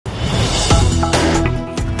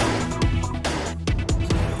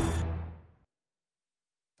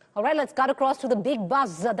All right, let's cut across to the big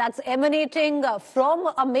buzz that's emanating from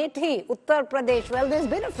Amethi, Uttar Pradesh. Well, there's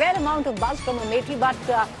been a fair amount of buzz from Amethi,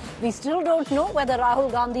 but we still don't know whether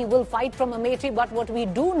Rahul Gandhi will fight from Amethi. But what we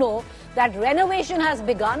do know, that renovation has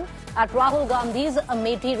begun at Rahul Gandhi's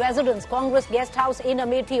Amethi residence. Congress guest house in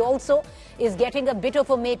Amethi also is getting a bit of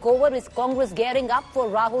a makeover. Is Congress gearing up for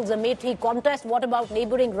Rahul's Amethi contest? What about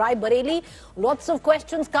neighbouring Rai Bareli? Lots of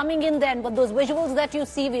questions coming in then. But those visuals that you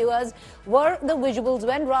see, viewers, were the visuals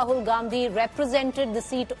when Rahul Gandhi represented the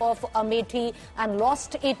seat of Amethi and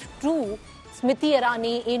lost it to Smriti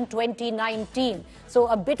Irani in 2019. So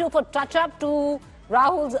a bit of a touch-up to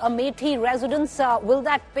Rahul's Amethi residence. Will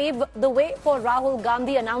that pave the way for Rahul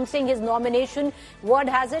Gandhi announcing his nomination? Word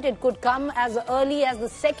has it, it could come as early as the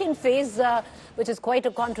second phase, which is quite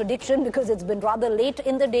a contradiction because it's been rather late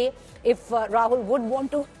in the day if Rahul would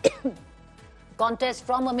want to contest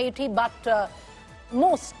from Amethi. But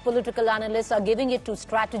most political analysts are giving it to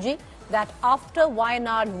strategy that after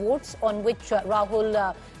Wayanad votes, on which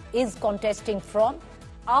Rahul is contesting from,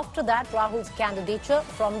 after that, Rahul's candidature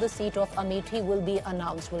from the seat of Amethi will be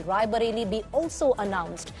announced. Will Rai Bareli be also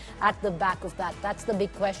announced at the back of that? That's the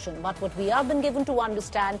big question. But what we have been given to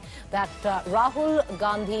understand that Rahul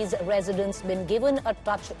Gandhi's residence been given a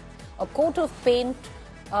touch, a coat of paint.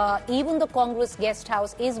 Even the Congress guest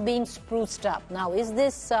house is being spruced up. Now, is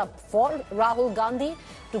this for Rahul Gandhi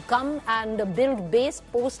to come and build base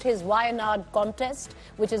post his Wayanad contest,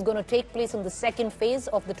 which is going to take place in the second phase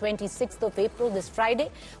of the 26th of April, this Friday?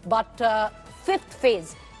 But fifth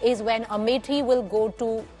phase is when Amethi will go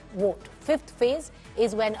to vote. Fifth phase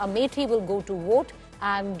is when Amethi will go to vote,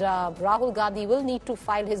 and Rahul Gandhi will need to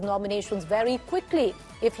file his nominations very quickly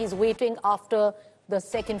if he's waiting after the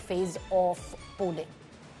second phase of polling.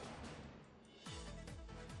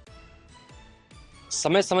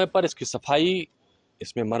 समय समय पर इसकी सफाई,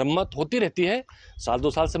 इसमें मरम्मत होती रहती है। साल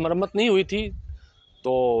दो साल से मरम्मत नहीं हुई थी,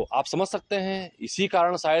 तो आप समझ सकते हैं इसी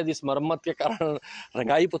कारण, शायद इस मरम्मत के कारण,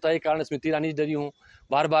 रंगाई पुताई के कारण स्मृति ईरानी डरी हूँ।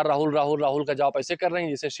 बार बार राहुल राहुल राहुल का जवाब ऐसे कर रहे हैं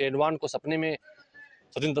जैसे शेरवान को सपने में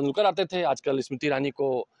सचिन तेंदुलकर आते थे, आजकल स्मृति ईरानी को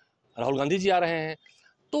राहुल गांधी जी आ रहे हैं।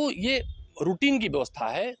 तो ये रूटीन की व्यवस्था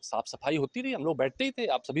है, साफ सफाई होती रही, हम लोग बैठते ही थे,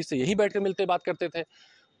 आप सभी से यही बैठ कर मिलते बात करते थे।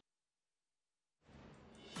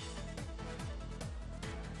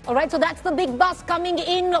 All right, so that's the big buzz coming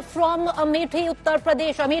in from Amethi, Uttar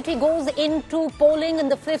Pradesh. Amethi goes into polling in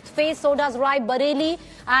the fifth phase, so does Rai Bareli.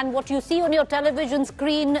 And what you see on your television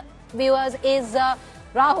screen, viewers, is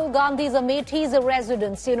Rahul Gandhi's Amethi's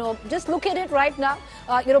residence. You know, just look at it right now.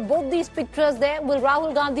 Both these pictures there. Will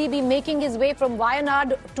Rahul Gandhi be making his way from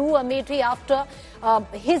Wayanad to Amethi after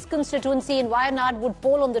his constituency in Wayanad would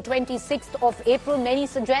poll on the 26th of April? Many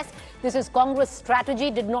suggest this is Congress strategy,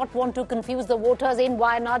 did not want to confuse the voters in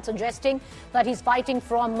Wayanad, suggesting that he's fighting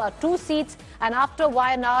from two seats. And after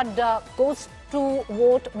Wayanad goes to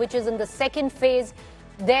vote, which is in the second phase,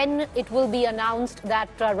 then it will be announced that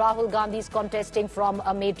Rahul Gandhi is contesting from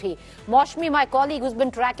Amethi. Moshmi, my colleague who's been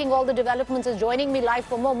tracking all the developments, is joining me live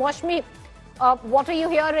for more. Moshmi, what are you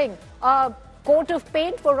hearing? Coat of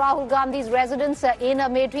paint for Rahul Gandhi's residence in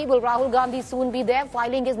Amethi. Will Rahul Gandhi soon be there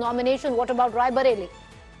filing his nomination? What about Rai Bareli?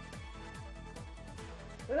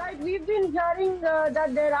 Right, we've been hearing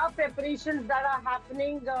that there are preparations that are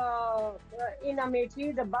happening in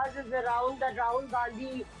Amethi. The buzz is around that Rahul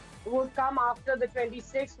Gandhi would come after the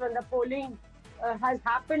 26th when the polling has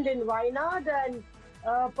happened in Wayanad, and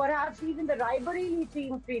perhaps even the Rai Bareli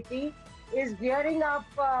team, Preeti, is gearing up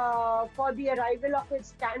for the arrival of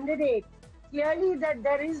its candidate. Clearly that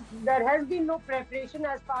there has been no preparation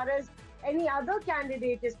as far as any other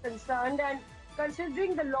candidate is concerned, and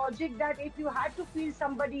considering the logic that if you had to field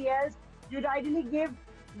somebody else, you'd ideally give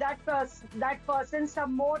that person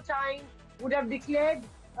some more time, would have declared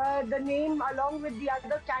the name along with the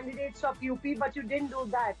other candidates of UP, but you didn't do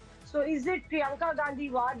that. So is it Priyanka Gandhi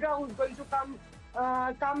Vadra who's going to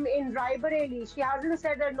come in Rai Bareli? She hasn't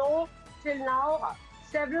said a no till now.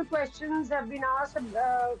 Several questions have been asked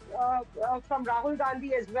from Rahul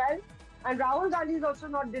Gandhi as well, and Rahul Gandhi is also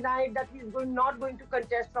not denied that he's not going to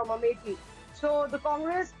contest from Amethi. So the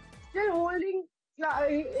Congress still holding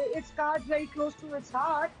its cards very close to its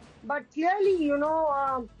heart, but clearly,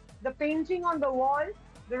 the painting on the wall,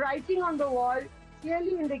 the writing on the wall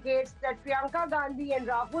clearly indicates that Priyanka Gandhi and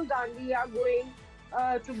Rahul Gandhi are going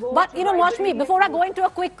to go. But, Moshmi, before I go into a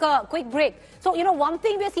quick break, so, one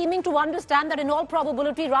thing we're seeming to understand that in all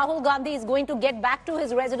probability, Rahul Gandhi is going to get back to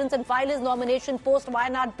his residence and file his nomination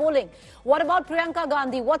post-Wayanad polling. What about Priyanka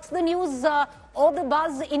Gandhi? What's the news or the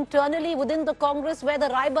buzz internally within the Congress where the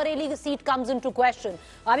Rai Bareli seat comes into question?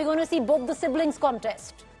 Are we going to see both the siblings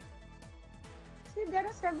contest? Smriti, there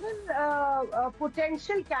are several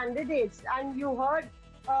potential candidates, and you heard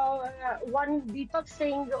one Deepak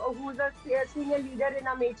Singh, who's a senior leader in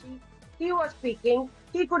Amethi. He was speaking.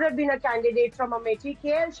 He could have been a candidate from Amethi.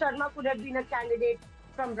 KL Sharma could have been a candidate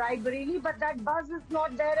from Raebareli, but that buzz is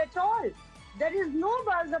not there at all. There is no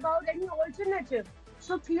buzz about any alternative.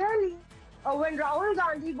 So clearly, when Rahul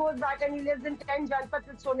Gandhi goes back and he lives in 10 Janpat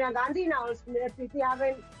with Sonia Gandhi now, Smriti,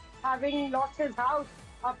 having lost his house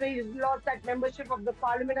after he lost that membership of the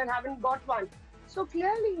parliament and haven't got one. So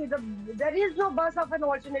clearly, there is no buzz of an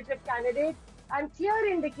alternative candidate, and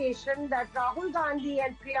clear indication that Rahul Gandhi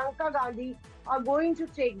and Priyanka Gandhi are going to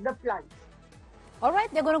take the plunge. All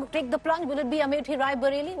right, they're going to take the plunge. Will it be Amethi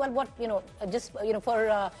Raebareli? Well, what,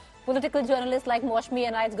 for political journalists like Moshmi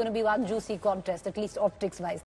and I, it's going to be one juicy contest, at least optics-wise.